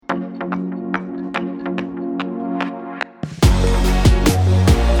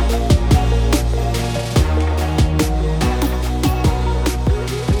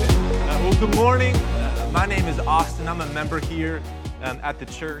I'm a member here at the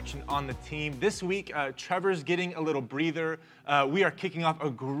church and on the team. This week, Trevor's getting a little breather. We are kicking off a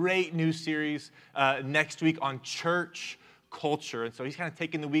great new series next week on church culture. And so he's kind of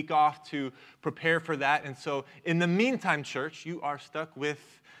taking the week off to prepare for that. And so in the meantime, church, you are stuck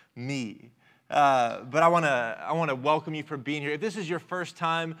with me. But I want to welcome you for being here. If this is your first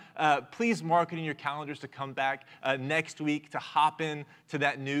time, please mark it in your calendars to come back next week to hop in to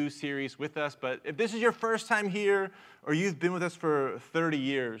that new series with us. But if this is your first time here, or you've been with us for 30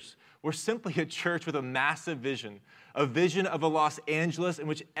 years, we're simply a church with a massive vision, a vision of a Los Angeles in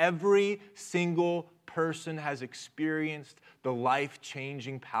which every single person has experienced the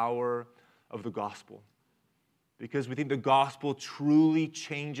life-changing power of the gospel. Because we think the gospel truly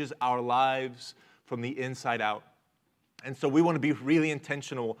changes our lives from the inside out. And so we want to be really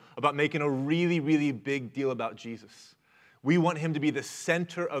intentional about making a really, really big deal about Jesus. We want him to be the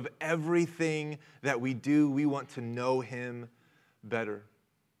center of everything that we do. We want to know him better.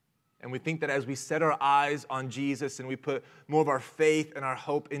 And we think that as we set our eyes on Jesus and we put more of our faith and our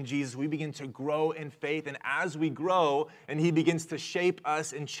hope in Jesus, we begin to grow in faith. And as we grow and he begins to shape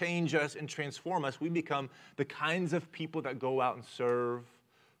us and change us and transform us, we become the kinds of people that go out and serve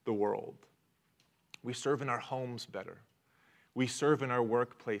the world. We serve in our homes better. We serve in our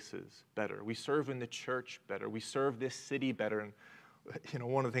workplaces better. We serve in the church better. We serve this city better. And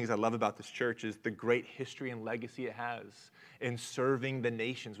one of the things I love about this church is the great history and legacy it has in serving the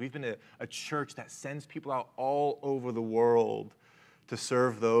nations. We've been a church that sends people out all over the world to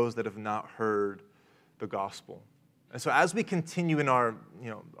serve those that have not heard the gospel. And so as we continue in our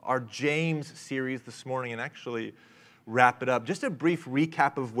James series this morning and actually wrap it up, just a brief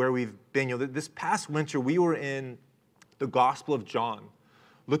recap of where we've been. This past winter, we were in the Gospel of John,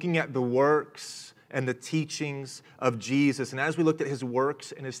 looking at the works and the teachings of Jesus. And as we looked at his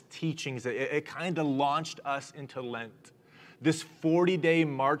works and his teachings, it kind of launched us into Lent. This 40-day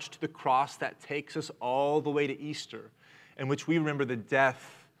march to the cross that takes us all the way to Easter, in which we remember the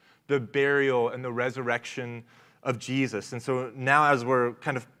death, the burial, and the resurrection of Jesus. And so now as we're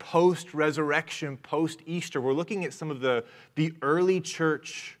kind of post-resurrection, post-Easter, we're looking at some of the early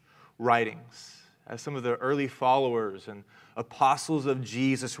church writings, as some of the early followers and apostles of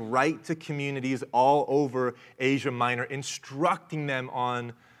Jesus write to communities all over Asia Minor, instructing them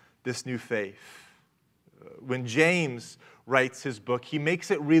on this new faith. When James writes his book, he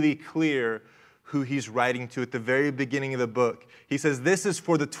makes it really clear who he's writing to at the very beginning of the book. He says, "This is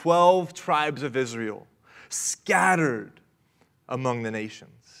for the 12 tribes of Israel, scattered among the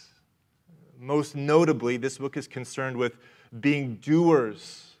nations." Most notably, this book is concerned with being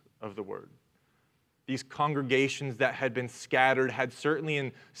doers of the word. These congregations that had been scattered had certainly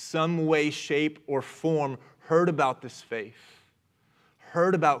in some way, shape, or form heard about this faith,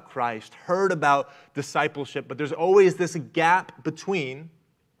 heard about Christ, heard about discipleship, but there's always this gap between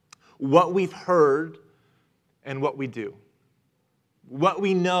what we've heard and what we do, what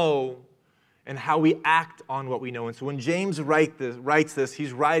we know and how we act on what we know. And so when James writes this,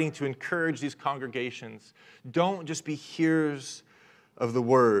 he's writing to encourage these congregations. Don't just be hearers of the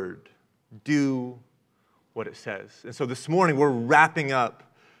word, do what it says. And so this morning, we're wrapping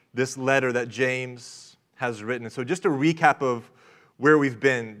up this letter that James has written. And so just a recap of where we've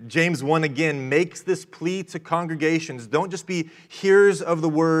been. James 1 again makes this plea to congregations. Don't just be hearers of the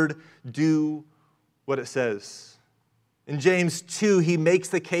word, do what it says. In James 2, he makes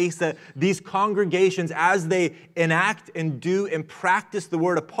the case that these congregations, as they enact and do and practice the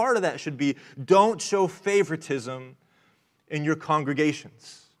word, a part of that should be, don't show favoritism in your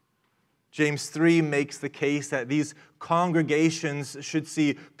congregations. James 3 makes the case that these congregations should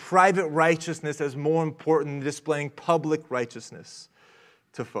see private righteousness as more important than displaying public righteousness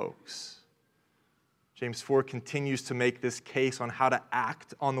to folks. James 4 continues to make this case on how to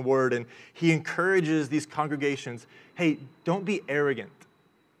act on the word, and he encourages these congregations, hey, don't be arrogant.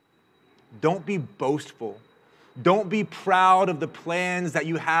 Don't be boastful. Don't be proud of the plans that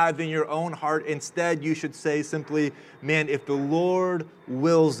you have in your own heart. Instead, you should say simply, man, if the Lord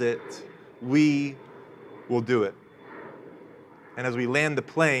wills it, we will do it. And as we land the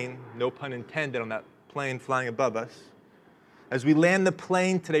plane, no pun intended on that plane flying above us, as we land the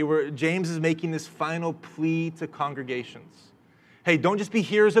plane today, James is making this final plea to congregations. Hey, don't just be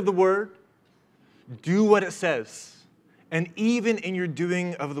hearers of the word, do what it says. And even in your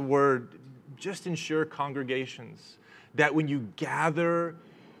doing of the word, just ensure congregations that when you gather,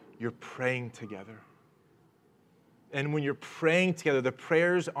 you're praying together. And when you're praying together, the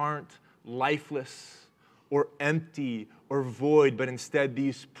prayers aren't lifeless or empty or void, but instead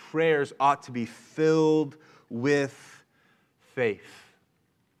these prayers ought to be filled with faith.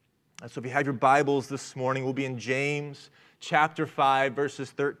 So if you have your Bibles this morning, we'll be in James chapter 5,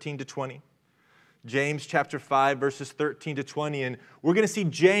 verses 13 to 20. James chapter 5, verses 13 to 20. And we're going to see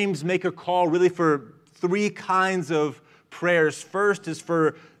James make a call really for three kinds of prayers. First is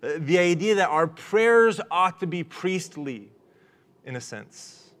for the idea that our prayers ought to be priestly, in a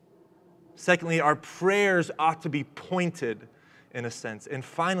sense. Secondly, our prayers ought to be pointed, in a sense. And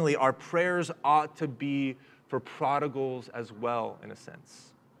finally, our prayers ought to be for prodigals as well, in a sense.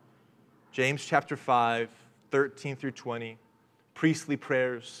 James chapter 5, 13 through 20, priestly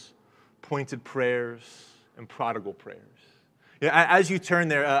prayers, pointed prayers, and prodigal prayers. As you turn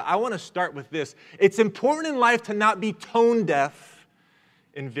there, I want to start with this. It's important in life to not be tone deaf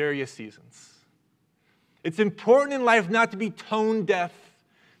in various seasons. It's important in life not to be tone deaf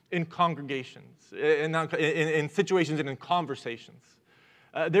in congregations, in situations and in conversations.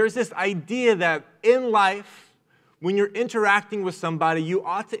 There's this idea that in life, when you're interacting with somebody, you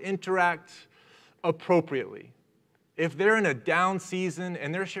ought to interact appropriately. If they're in a down season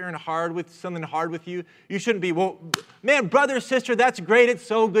and they're sharing something hard with you, you shouldn't be, well, man, brother, sister, that's great. It's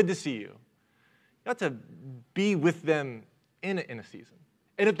so good to see you. You have to be with them in a season.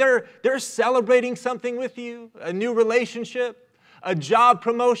 And if they're celebrating something with you, a new relationship, a job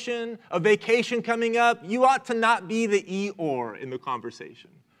promotion, a vacation coming up, you ought to not be the Eeyore in the conversation.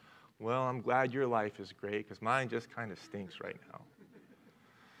 Well, I'm glad your life is great because mine just kind of stinks right now.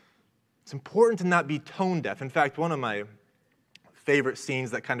 It's important to not be tone deaf. In fact, one of my favorite scenes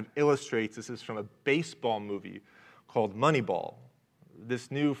that kind of illustrates this is from a baseball movie called Moneyball.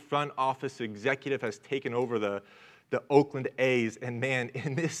 This new front office executive has taken over the Oakland A's, and man,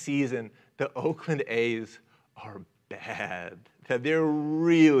 in this season, the Oakland A's are bad. They're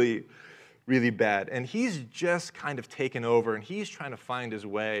really, really bad. And he's just kind of taken over, and he's trying to find his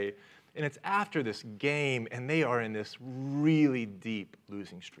way. And it's after this game, and they are in this really deep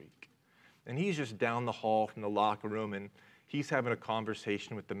losing streak. And he's just down the hall from the locker room, and he's having a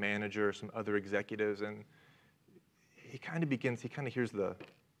conversation with the manager, some other executives, and he kind of hears the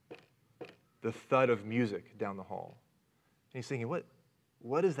thud of music down the hall. And he's thinking,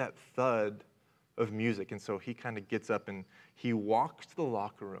 what is that thud of music? And so he kind of gets up and he walks to the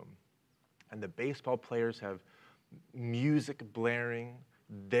locker room, and the baseball players have music blaring.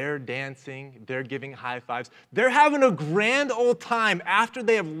 They're dancing. They're giving high fives. They're having a grand old time after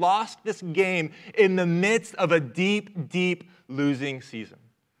they have lost this game in the midst of a deep, deep losing season.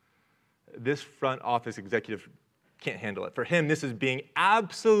 This front office executive can't handle it. For him, this is being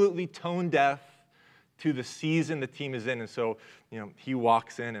absolutely tone deaf to the season the team is in. And so, he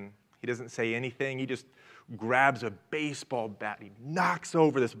walks in and he doesn't say anything. He just grabs a baseball bat. He knocks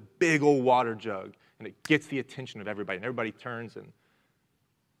over this big old water jug, and it gets the attention of everybody. And everybody turns and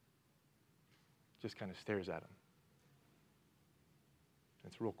just kind of stares at him.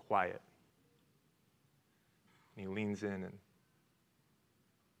 It's real quiet. And he leans in and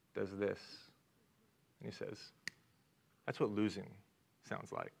does this. And he says, that's what losing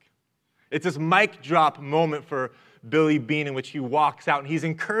sounds like. It's this mic drop moment for Billy Beane in which he walks out and he's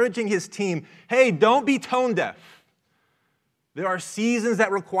encouraging his team, hey, don't be tone deaf. There are seasons that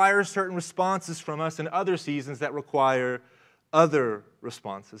require certain responses from us and other seasons that require other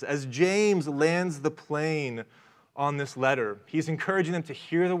responses. As James lands the plane on this letter, he's encouraging them to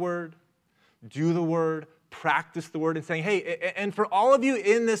hear the word, do the word, practice the word, and saying, hey, and for all of you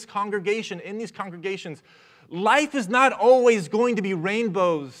in this congregation, in these congregations, life is not always going to be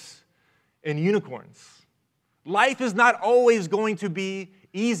rainbows and unicorns. Life is not always going to be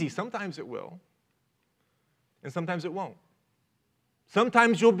easy. Sometimes it will, and sometimes it won't.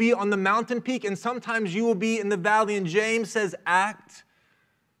 Sometimes you'll be on the mountain peak, and sometimes you will be in the valley. And James says, act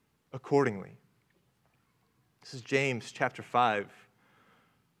accordingly. This is James chapter 5,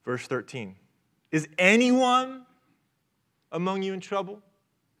 verse 13. Is anyone among you in trouble?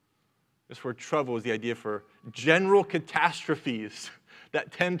 This word trouble is the idea for general catastrophes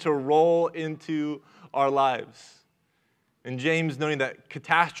that tend to roll into our lives. And James noting that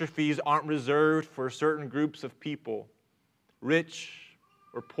catastrophes aren't reserved for certain groups of people, rich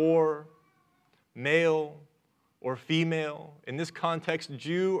or poor, male or female, in this context,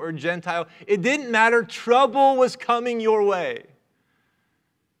 Jew or Gentile. It didn't matter. Trouble was coming your way.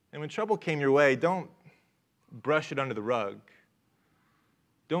 And when trouble came your way, don't brush it under the rug.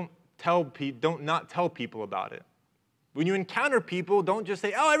 Don't not tell people about it. When you encounter people, don't just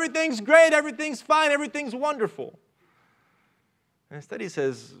say, oh, everything's great, everything's fine, everything's wonderful. And instead he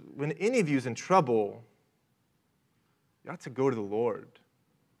says, when any of you is in trouble, you ought to go to the Lord.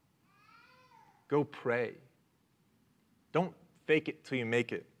 Go pray. Don't fake it till you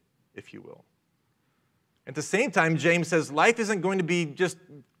make it, if you will. At the same time, James says life isn't going to be just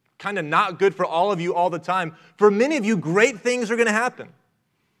kind of not good for all of you all the time. For many of you, great things are going to happen.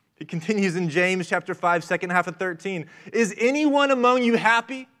 He continues in James chapter 5, second half of 13. Is anyone among you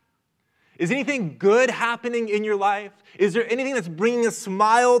happy? Is anything good happening in your life? Is there anything that's bringing a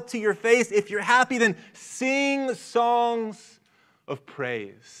smile to your face? If you're happy, then sing songs of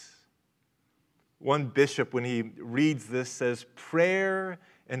praise. One bishop, when he reads this, says, prayer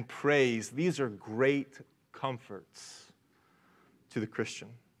and praise, these are great comforts to the Christian.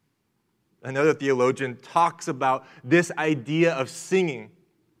 Another theologian talks about this idea of singing.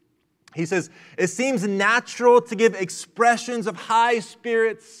 He says, it seems natural to give expressions of high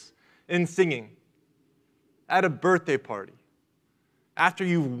spirits in singing at a birthday party, after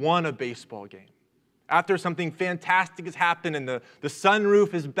you've won a baseball game, after something fantastic has happened and the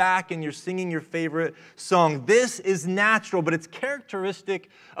sunroof is back and you're singing your favorite song. This is natural, but it's characteristic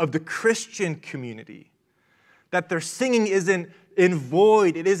of the Christian community, that their singing isn't in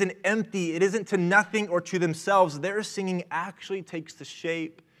void, it isn't empty, it isn't to nothing or to themselves. Their singing actually takes the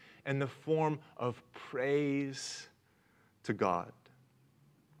shape and the form of praise to God.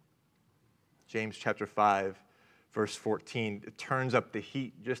 James chapter 5, verse 14, it turns up the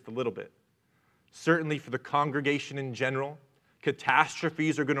heat just a little bit. Certainly for the congregation in general,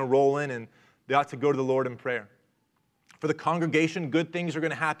 catastrophes are going to roll in and they ought to go to the Lord in prayer. For the congregation, good things are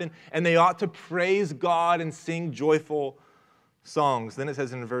going to happen and they ought to praise God and sing joyful songs. Then it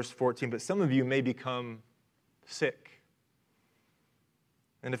says in verse 14, but some of you may become sick.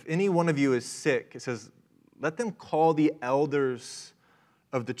 And if any one of you is sick, it says, let them call the elders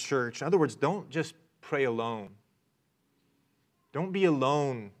of the church. In other words, don't just pray alone. Don't be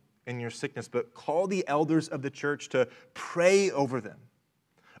alone in your sickness, but call the elders of the church to pray over them.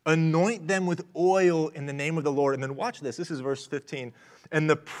 Anoint them with oil in the name of the Lord. And then watch this. This is verse 15. And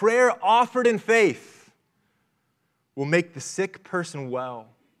the prayer offered in faith will make the sick person well.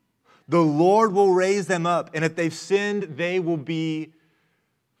 The Lord will raise them up. And if they've sinned, they will be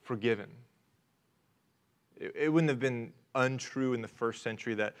forgiven. It wouldn't have been untrue in the first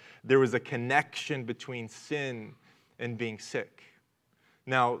century that there was a connection between sin and being sick.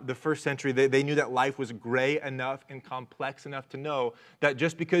 Now, the first century, they knew that life was gray enough and complex enough to know that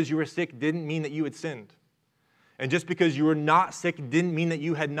just because you were sick didn't mean that you had sinned. And just because you were not sick didn't mean that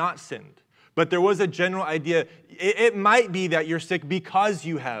you had not sinned. But there was a general idea, it might be that you're sick because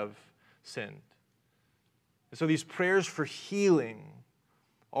you have sinned. And so these prayers for healing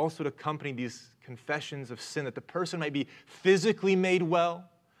also accompany these confessions of sin, that the person might be physically made well,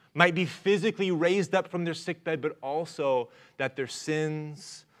 might be physically raised up from their sickbed, but also that their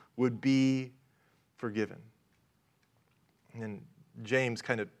sins would be forgiven. And then James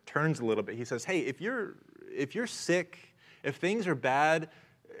kind of turns a little bit. He says, hey, if you're sick, if things are bad,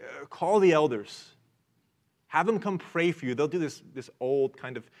 call the elders. Have them come pray for you. They'll do this old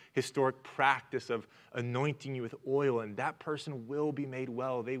kind of historic practice of anointing you with oil, and that person will be made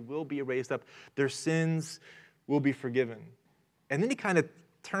well. They will be raised up. Their sins will be forgiven. And then he kind of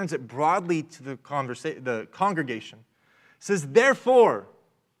turns it broadly to the congregation. It says, therefore,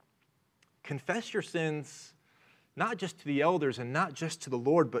 confess your sins, not just to the elders and not just to the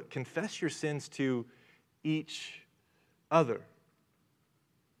Lord, but confess your sins to each other.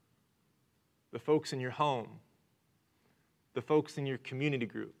 The folks in your home, the folks in your community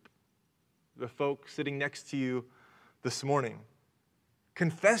group, the folks sitting next to you this morning.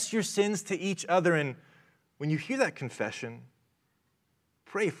 Confess your sins to each other, and when you hear that confession,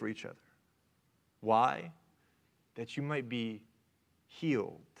 pray for each other. Why? That you might be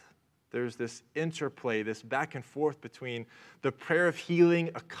healed. There's this interplay, this back and forth between the prayer of healing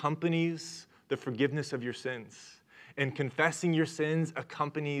accompanies the forgiveness of your sins. And confessing your sins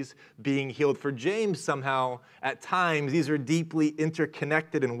accompanies being healed. For James, somehow, at times, these are deeply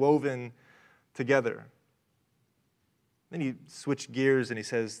interconnected and woven together. Then he switched gears and he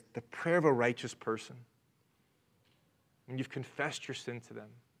says, the prayer of a righteous person. When you've confessed your sin to them,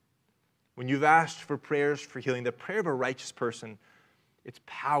 when you've asked for prayers for healing, the prayer of a righteous person, it's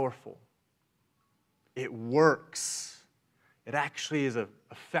powerful. It works. It actually is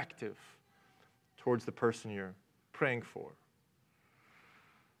effective towards the person you're praying for.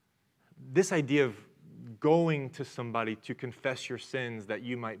 This idea of going to somebody to confess your sins that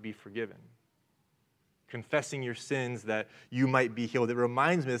you might be forgiven, confessing your sins that you might be healed, it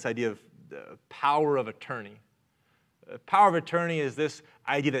reminds me of this idea of the power of attorney. Power of attorney is this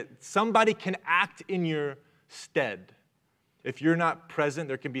idea that somebody can act in your stead. If you're not present,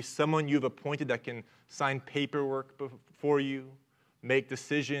 there can be someone you've appointed that can sign paperwork for you, make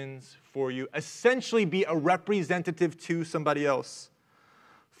decisions for you, essentially be a representative to somebody else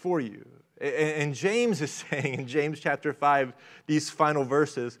for you. And James is saying in James chapter 5, these final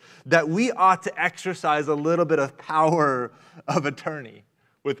verses, that we ought to exercise a little bit of power of attorney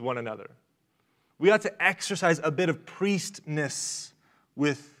with one another. We ought to exercise a bit of priestness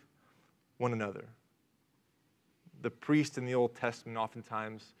with one another. The priest in the Old Testament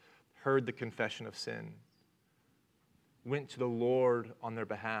oftentimes heard the confession of sin, went to the Lord on their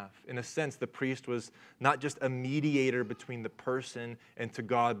behalf. In a sense, the priest was not just a mediator between the person and to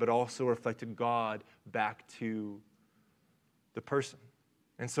God, but also reflected God back to the person.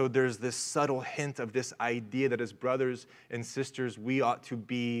 And so there's this subtle hint of this idea that as brothers and sisters, we ought to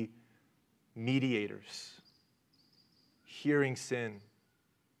be mediators, hearing sin,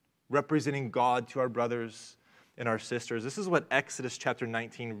 representing God to our brothers and our sisters. This is what Exodus chapter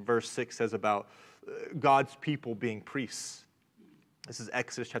 19, verse 6 says about God's people being priests. This is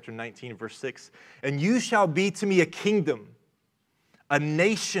Exodus chapter 19, verse 6. And you shall be to me a kingdom, a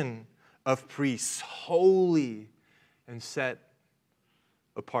nation of priests, holy and set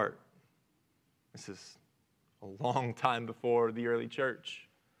apart. This is a long time before the early church.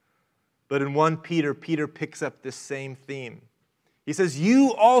 But in 1 Peter, Peter picks up this same theme. He says,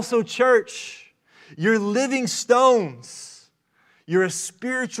 you also, church, you're living stones. You're a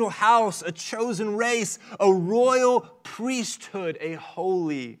spiritual house, a chosen race, a royal priesthood, a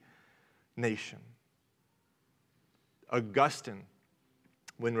holy nation. Augustine,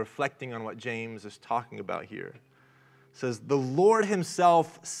 when reflecting on what James is talking about here, says, the Lord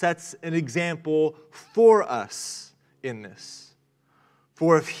himself sets an example for us in this.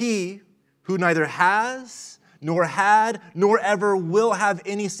 For if he, who neither has, nor had, nor ever will have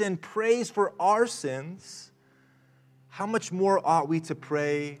any sin, prays for our sins, how much more ought we to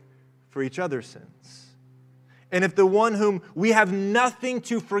pray for each other's sins? And if the one whom we have nothing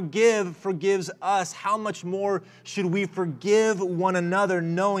to forgive forgives us, how much more should we forgive one another,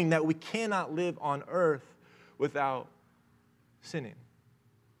 knowing that we cannot live on earth without sinning?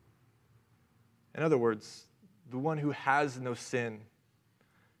 In other words, the one who has no sin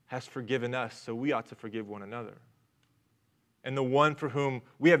has forgiven us, so we ought to forgive one another. And the one for whom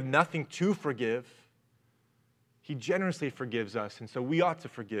we have nothing to forgive, he generously forgives us, and so we ought to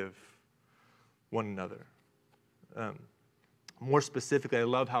forgive one another. More specifically, I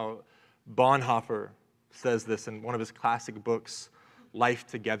love how Bonhoeffer says this in one of his classic books, Life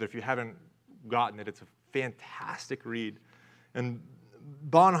Together. If you haven't gotten it, it's a fantastic read. And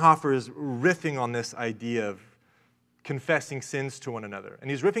Bonhoeffer is riffing on this idea of confessing sins to one another. And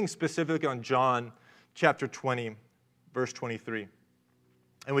he's riffing specifically on John chapter 20, verse 23.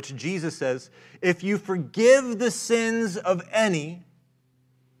 In which Jesus says, if you forgive the sins of any,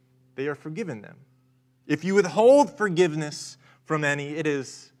 they are forgiven them. If you withhold forgiveness from any, it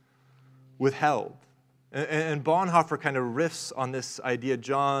is withheld. And Bonhoeffer kind of riffs on this idea,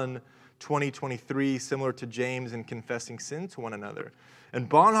 John 20:23, similar to James in confessing sin to one another. And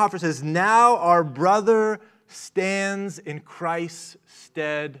Bonhoeffer says, now our brother stands in Christ's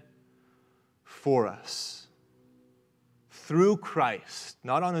stead for us. Through Christ,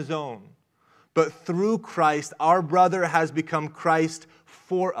 not on his own, but through Christ, our brother has become Christ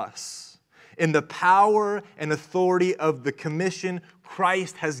for us. In the power and authority of the commission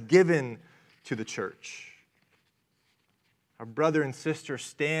Christ has given to the church. Our brother and sister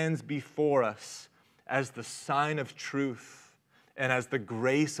stands before us as the sign of truth and as the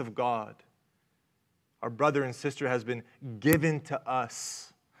grace of God. Our brother and sister has been given to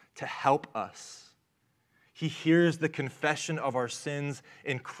us to help us. He hears the confession of our sins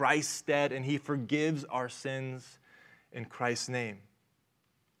in Christ's stead, and he forgives our sins in Christ's name.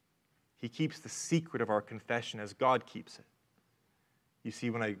 He keeps the secret of our confession as God keeps it. You see,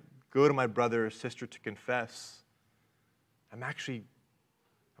 when I go to my brother or sister to confess, I'm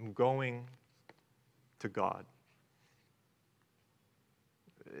going to God.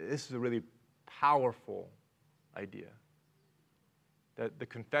 This is a really powerful idea. That the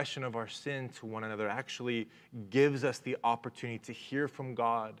confession of our sin to one another actually gives us the opportunity to hear from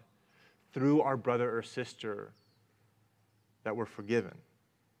God through our brother or sister that we're forgiven.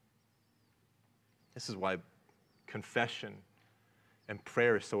 This is why confession and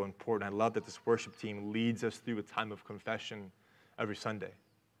prayer is so important. I love that this worship team leads us through a time of confession every Sunday.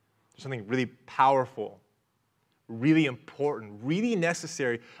 There's something really powerful, really important, really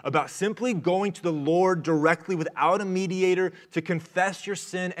necessary about simply going to the Lord directly without a mediator to confess your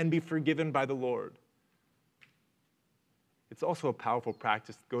sin and be forgiven by the Lord. It's also a powerful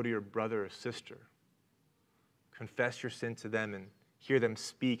practice to go to your brother or sister, confess your sin to them, and hear them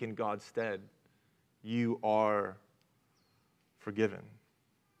speak in God's stead. You are forgiven.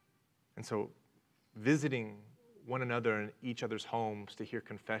 And so visiting one another in each other's homes to hear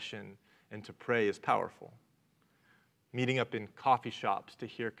confession and to pray is powerful. Meeting up in coffee shops to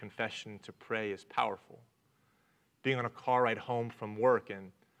hear confession and to pray is powerful. Being on a car ride home from work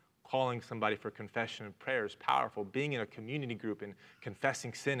and calling somebody for confession and prayer is powerful. Being in a community group and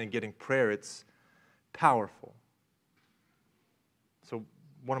confessing sin and getting prayer, it's powerful. So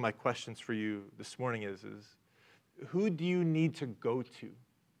one of my questions for you this morning is who do you need to go to?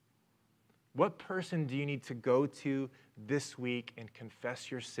 What person do you need to go to this week and confess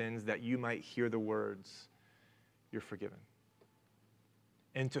your sins that you might hear the words, "You're forgiven"?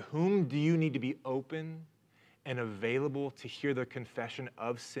 And to whom do you need to be open and available to hear the confession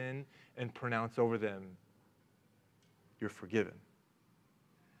of sin and pronounce over them, "You're forgiven"?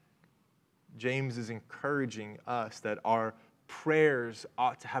 James is encouraging us that our prayers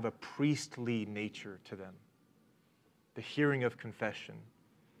ought to have a priestly nature to them. The hearing of confession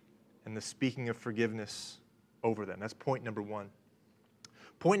and the speaking of forgiveness over them. That's point number one.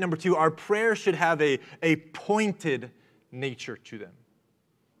 Point number two, our prayers should have a pointed nature to them.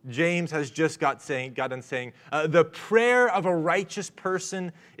 James has just got done saying, the prayer of a righteous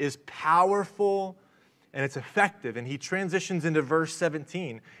person is powerful and it's effective. And he transitions into verse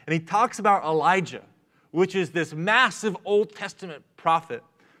 17. And he talks about Elijah, which is this massive Old Testament prophet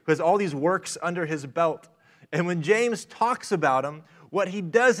who has all these works under his belt. And when James talks about him, what he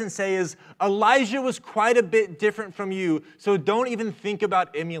doesn't say is, Elijah was quite a bit different from you, so don't even think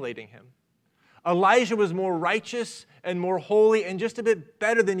about emulating him. Elijah was more righteous and more holy and just a bit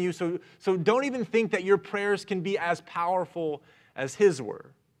better than you, so don't even think that your prayers can be as powerful as his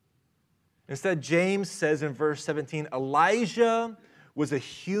were. Instead, James says in verse 17, Elijah was a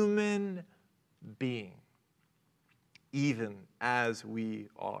human being, even as we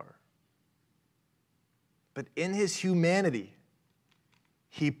are. But in his humanity,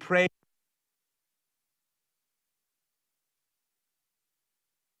 he prayed.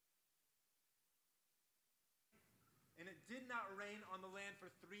 And it did not rain on the land for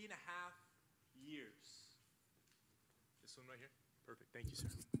 3.5 years. This one right here? Perfect. Thank you, sir.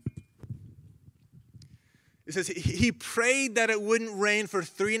 It says he prayed that it wouldn't rain for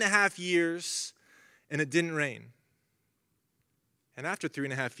 3.5 years, and it didn't rain. And after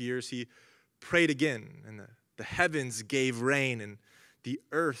 3.5 years, he prayed again, and the heavens gave rain, and the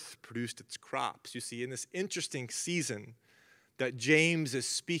earth produced its crops. You see, in this interesting season that James is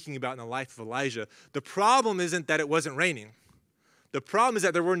speaking about in the life of Elijah, the problem isn't that it wasn't raining. The problem is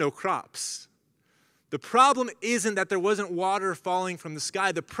that there were no crops. The problem isn't that there wasn't water falling from the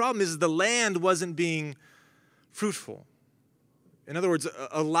sky. The problem is the land wasn't being fruitful. In other words,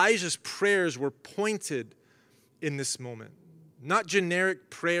 Elijah's prayers were pointed in this moment. Not generic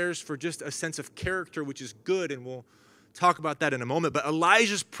prayers for just a sense of character, which is good, and we'll talk about that in a moment. But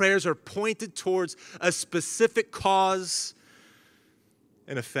Elijah's prayers are pointed towards a specific cause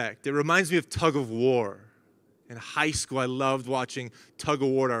and effect. It reminds me of tug of war. In high school, I loved watching tug of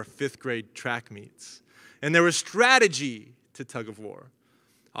war at our 5th grade track meets. And there was strategy to tug of war.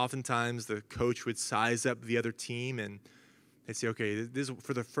 Oftentimes, the coach would size up the other team, and they'd say, okay, this is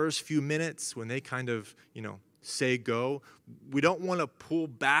for the first few minutes when they kind of, say go. We don't want to pull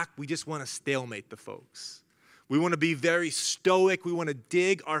back. We just want to stalemate the folks. We want to be very stoic. We want to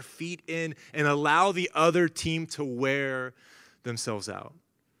dig our feet in and allow the other team to wear themselves out.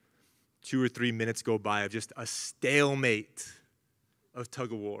 2 or 3 minutes go by of just a stalemate of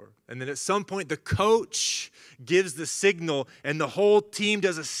tug of war. And then at some point, the coach gives the signal, and the whole team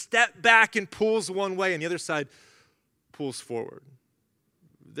does a step back and pulls one way, and the other side pulls forward.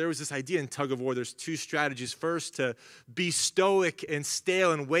 There was this idea in tug of war, there's 2 strategies. First, to be stoic and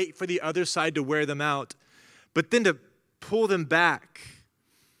stale and wait for the other side to wear them out, but then to pull them back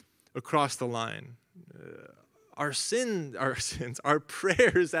across the line. Our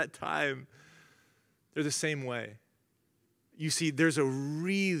prayers at time, they're the same way. You see, there's a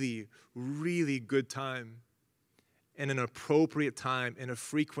really, really good time and an appropriate time and a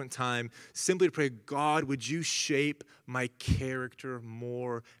frequent time simply to pray, God, would you shape my character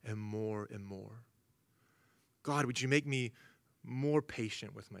more and more and more? God, would you make me more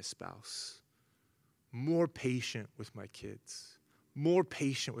patient with my spouse, more patient with my kids, more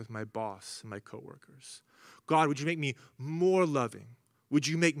patient with my boss and my coworkers? God, would you make me more loving? Would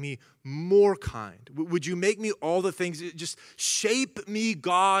you make me more kind? Would you make me all the things? Just shape me,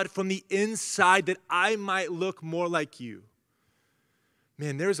 God, from the inside that I might look more like you.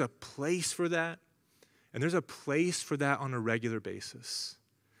 Man, there's a place for that. And there's a place for that on a regular basis.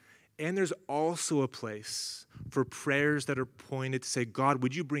 And there's also a place for prayers that are pointed to say, God,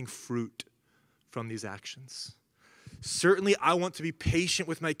 would you bring fruit from these actions? Certainly, I want to be patient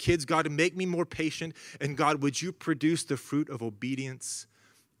with my kids. God, make me more patient. And God, would you produce the fruit of obedience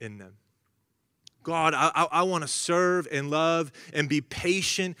in them? God, I want to serve and love and be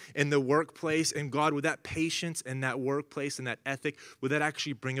patient in the workplace. And God, with that patience and that workplace and that ethic, would that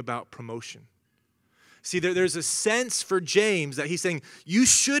actually bring about promotion? See, there's a sense for James that he's saying, you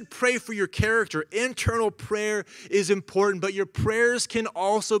should pray for your character. Internal prayer is important, but your prayers can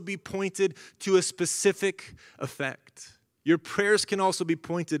also be pointed to a specific effect. Your prayers can also be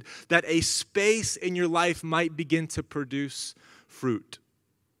pointed that a space in your life might begin to produce fruit.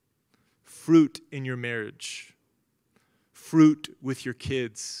 Fruit in your marriage. Fruit with your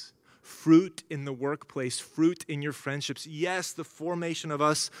kids. Fruit in the workplace, fruit in your friendships. Yes, the formation of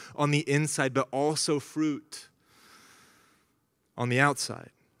us on the inside, but also fruit on the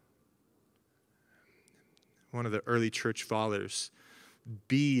outside. One of the early church fathers,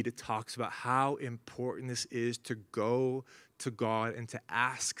 Bede, talks about how important this is to go to God and to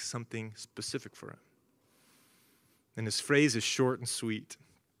ask something specific for him. And his phrase is short and sweet.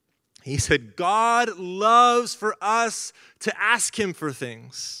 He said, God loves for us to ask him for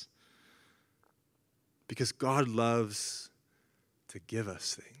things. Because God loves to give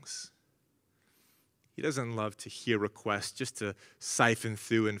us things. He doesn't love to hear requests just to siphon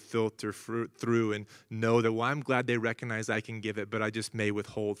through and filter through and know that, well, I'm glad they recognize I can give it, but I just may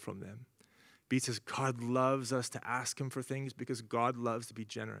withhold from them. But he says God loves us to ask him for things because God loves to be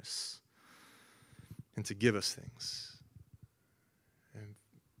generous and to give us things. And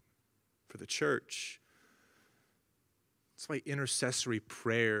for the church, that's why intercessory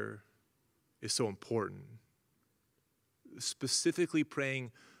prayer is so important. Specifically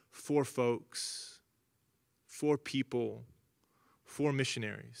praying for folks, for people, for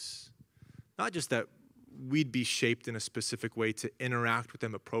missionaries. Not just that we'd be shaped in a specific way to interact with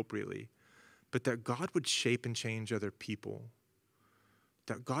them appropriately, but that God would shape and change other people.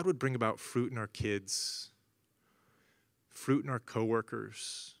 That God would bring about fruit in our kids, fruit in our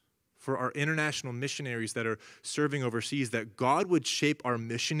coworkers, for our international missionaries that are serving overseas, that God would shape our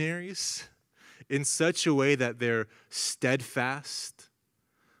missionaries in such a way that they're steadfast,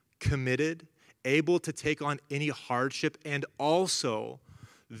 committed, able to take on any hardship, and also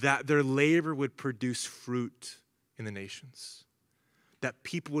that their labor would produce fruit in the nations. That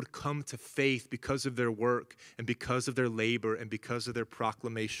people would come to faith because of their work and because of their labor and because of their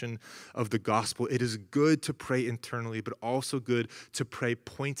proclamation of the gospel. It is good to pray internally, but also good to pray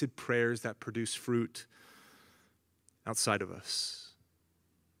pointed prayers that produce fruit outside of us.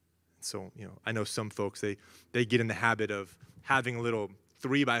 So, I know some folks, they get in the habit of having a little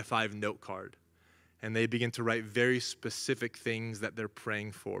 3x5 note card, and they begin to write very specific things that they're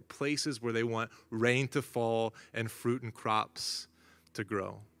praying for, places where they want rain to fall and fruit and crops to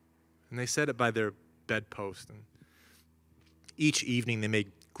grow. And they set it by their bedpost. And each evening they may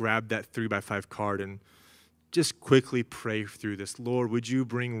grab that 3x5 card and just quickly pray through this. Lord, would you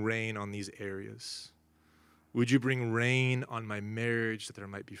bring rain on these areas? Would you bring rain on my marriage that there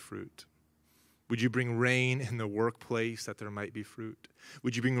might be fruit? Would you bring rain in the workplace that there might be fruit?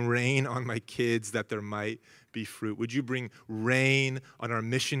 Would you bring rain on my kids that there might be fruit? Would you bring rain on our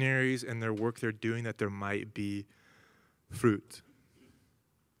missionaries and their work they're doing that there might be fruit?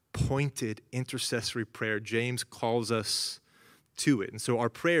 Pointed intercessory prayer. James calls us to it. And so our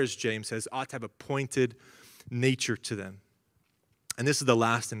prayers, James says, ought to have a pointed nature to them. And this is the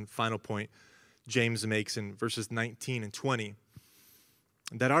last and final point James makes in verses 19 and 20,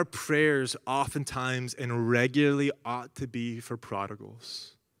 that our prayers oftentimes and regularly ought to be for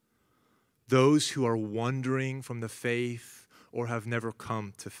prodigals, those who are wandering from the faith or have never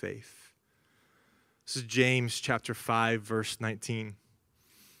come to faith. This is James chapter 5, verse 19.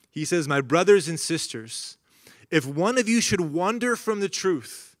 He says, my brothers and sisters, if one of you should wander from the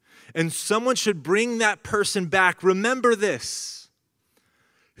truth and someone should bring that person back, remember this.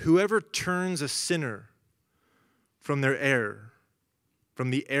 Whoever turns a sinner from their error,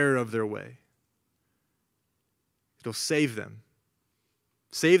 from the error of their way, it'll save them.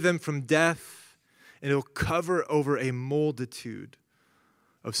 Save them from death, and it'll cover over a multitude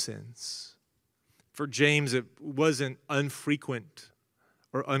of sins. For James, it wasn't unfrequent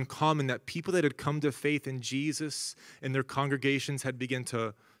or uncommon that people that had come to faith in Jesus and their congregations had begun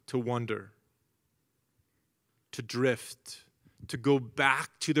to wander, to drift, to go back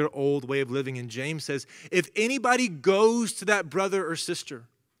to their old way of living. And James says, if anybody goes to that brother or sister,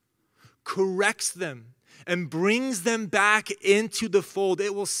 corrects them, and brings them back into the fold,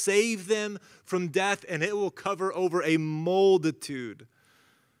 it will save them from death, and it will cover over a multitude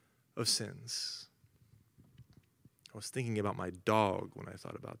of sins. I was thinking about my dog when I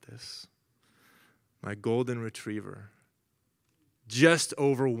thought about this. my golden retriever, just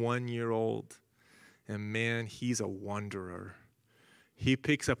over 1 year old. And man, he's a wanderer. He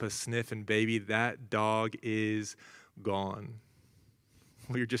picks up a sniff, and baby, that dog is gone.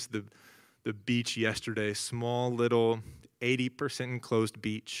 We were just at the beach yesterday, small little 80% enclosed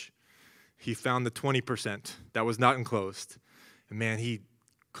beach. He found the 20% that was not enclosed. And man, he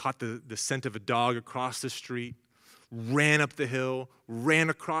caught the scent of a dog across the street, ran up the hill, ran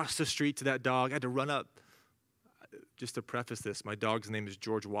across the street to that dog. I had to run up. Just to preface this, my dog's name is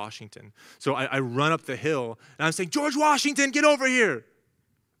George Washington. So I run up the hill, and I'm saying, George Washington, get over here.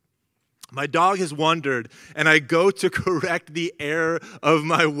 My dog has wandered, and I go to correct the error of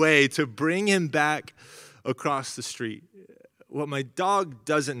my way to bring him back across the street. What my dog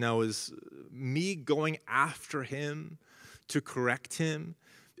doesn't know is me going after him to correct him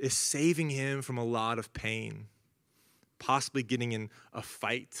is saving him from a lot of pain, possibly getting in a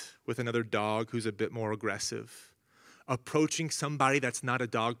fight with another dog who's a bit more aggressive. Approaching somebody that's not a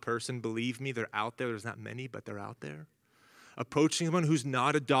dog person, believe me, they're out there. There's not many, but they're out there. Approaching someone who's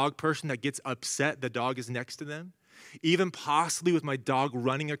not a dog person that gets upset the dog is next to them. Even possibly with my dog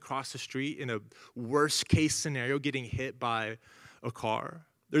running across the street in a worst case scenario, getting hit by a car.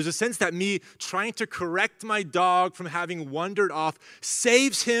 There's a sense that me trying to correct my dog from having wandered off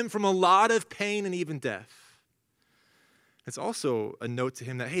saves him from a lot of pain and even death. It's also a note to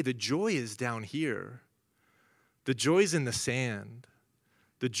him that, hey, the joy is down here. The joy's in the sand.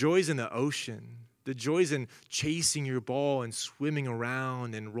 The joy's in the ocean. The joy's in chasing your ball and swimming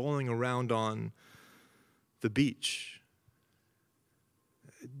around and rolling around on the beach.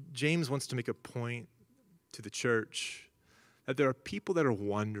 James wants to make a point to the church that there are people that are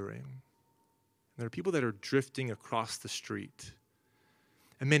wandering. There are people that are drifting across the street.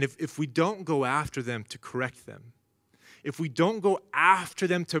 And man, if we don't go after them to correct them, if we don't go after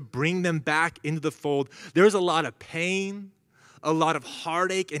them to bring them back into the fold, there's a lot of pain, a lot of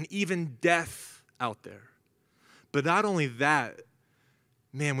heartache, and even death out there. But not only that,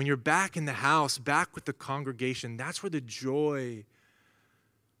 man, when you're back in the house, back with the congregation, that's where the joy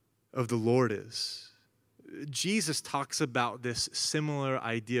of the Lord is. Jesus talks about this similar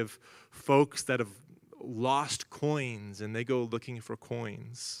idea of folks that have lost coins and they go looking for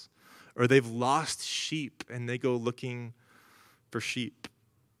coins. Or they've lost sheep and they go looking for sheep.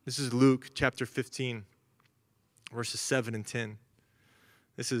 This is Luke chapter 15, verses 7 and 10.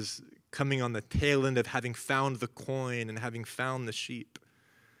 This is coming on the tail end of having found the coin and having found the sheep.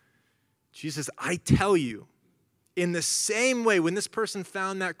 Jesus says, I tell you, in the same way, when this person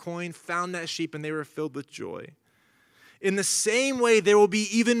found that coin, found that sheep, and they were filled with joy, in the same way, there will be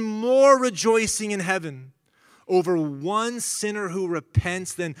even more rejoicing in heaven over one sinner who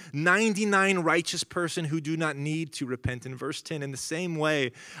repents than 99 righteous person who do not need to repent. In verse 10, in the same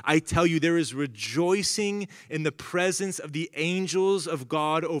way, I tell you, there is rejoicing in the presence of the angels of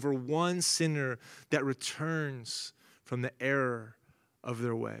God over one sinner that returns from the error of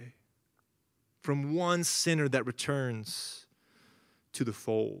their way. From one sinner that returns to the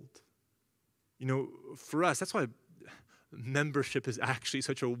fold. You know, for us, that's why membership is actually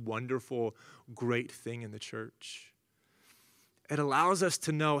such a wonderful, great thing in the church. It allows us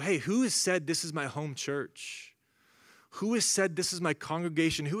to know, hey, who has said this is my home church? Who has said this is my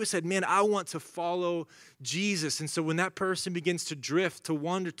congregation? Who has said, man, I want to follow Jesus? And so when that person begins to drift, to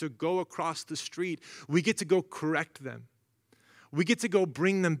wander, to go across the street, we get to go correct them. We get to go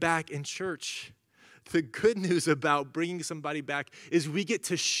bring them back in church. The good news about bringing somebody back is we get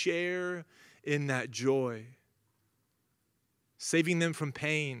to share in that joy. Saving them from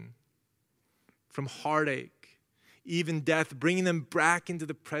pain, from heartache, even death, bringing them back into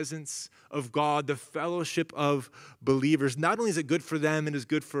the presence of God, the fellowship of believers. Not only is it good for them, it is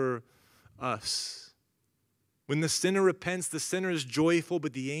good for us. When the sinner repents, the sinner is joyful,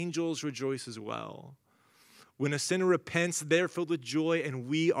 but the angels rejoice as well. When a sinner repents, they're filled with joy, and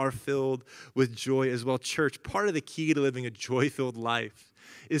we are filled with joy as well. Church, part of the key to living a joy-filled life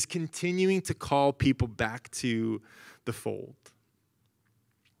is continuing to call people back to the fold.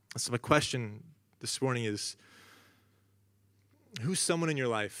 So my question this morning is, who's someone in your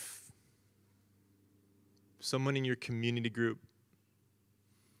life? Someone in your community group?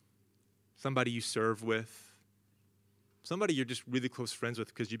 Somebody you serve with? Somebody you're just really close friends with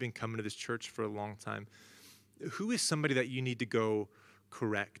because you've been coming to this church for a long time? Who is somebody that you need to go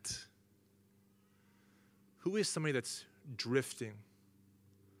correct? Who is somebody that's drifting,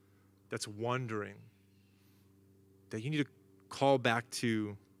 that's wandering, that you need to call back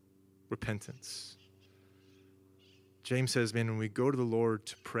to repentance? James says, man, when we go to the Lord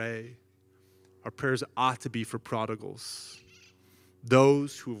to pray, our prayers ought to be for prodigals,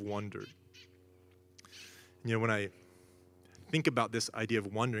 those who have wandered. When I think about this idea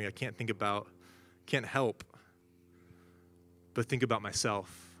of wondering, I can't help but think about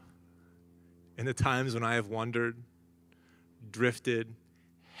myself and the times when I have wandered, drifted,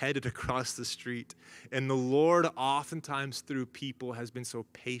 headed across the street, and the Lord oftentimes through people has been so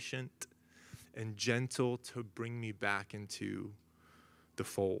patient and gentle to bring me back into the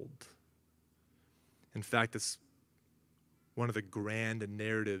fold. In fact, it's one of the grand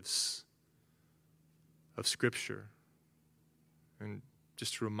narratives of Scripture. And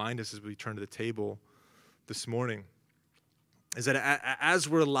just to remind us as we turn to the table this morning, is that as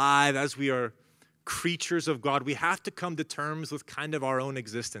we're alive, as we are creatures of God, we have to come to terms with kind of our own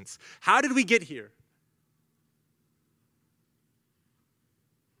existence. How did we get here?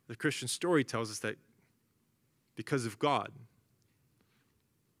 The Christian story tells us that because of God.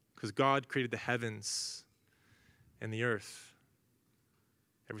 Because God created the heavens and the earth.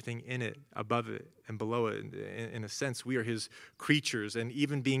 Everything in it, above it, and below it. In a sense, we are his creatures. And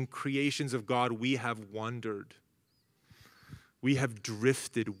even being creations of God, we have wandered. We have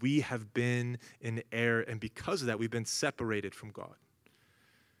drifted. We have been in error. And because of that, we've been separated from God.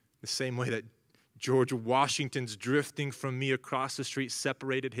 The same way that George Washington's drifting from me across the street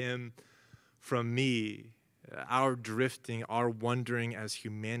separated him from me. Our drifting, our wandering as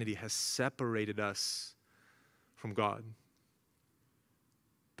humanity has separated us from God.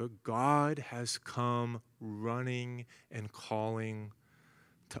 But God has come running and calling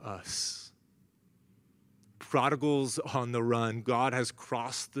to us. Prodigals on the run, God has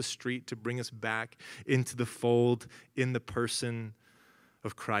crossed the street to bring us back into the fold in the person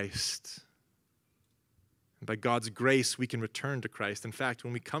of Christ. And by God's grace, we can return to Christ. In fact,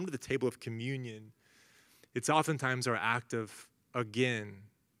 when we come to the table of communion, it's oftentimes our act of, again,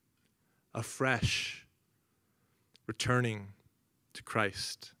 afresh, returning to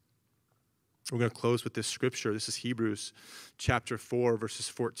Christ. We're going to close with this scripture. This is Hebrews chapter 4, verses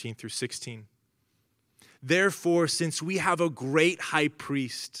 14 through 16. Therefore, since we have a great high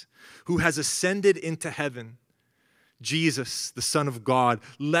priest who has ascended into heaven, Jesus, the Son of God,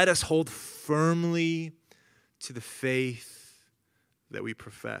 let us hold firmly to the faith that we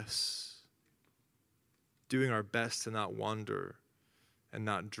profess, doing our best to not wander and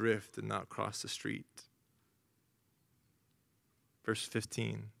not drift and not cross the street. Verse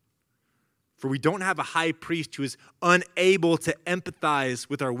 15. For we don't have a high priest who is unable to empathize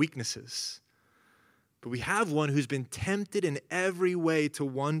with our weaknesses, but we have one who's been tempted in every way to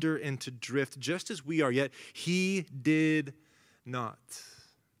wander and to drift, just as we are, yet he did not.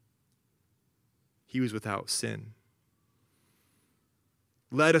 He was without sin.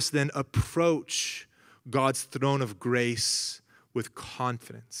 Let us then approach God's throne of grace with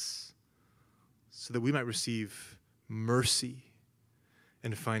confidence so that we might receive mercy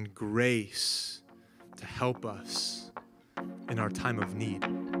and find grace to help us in our time of need.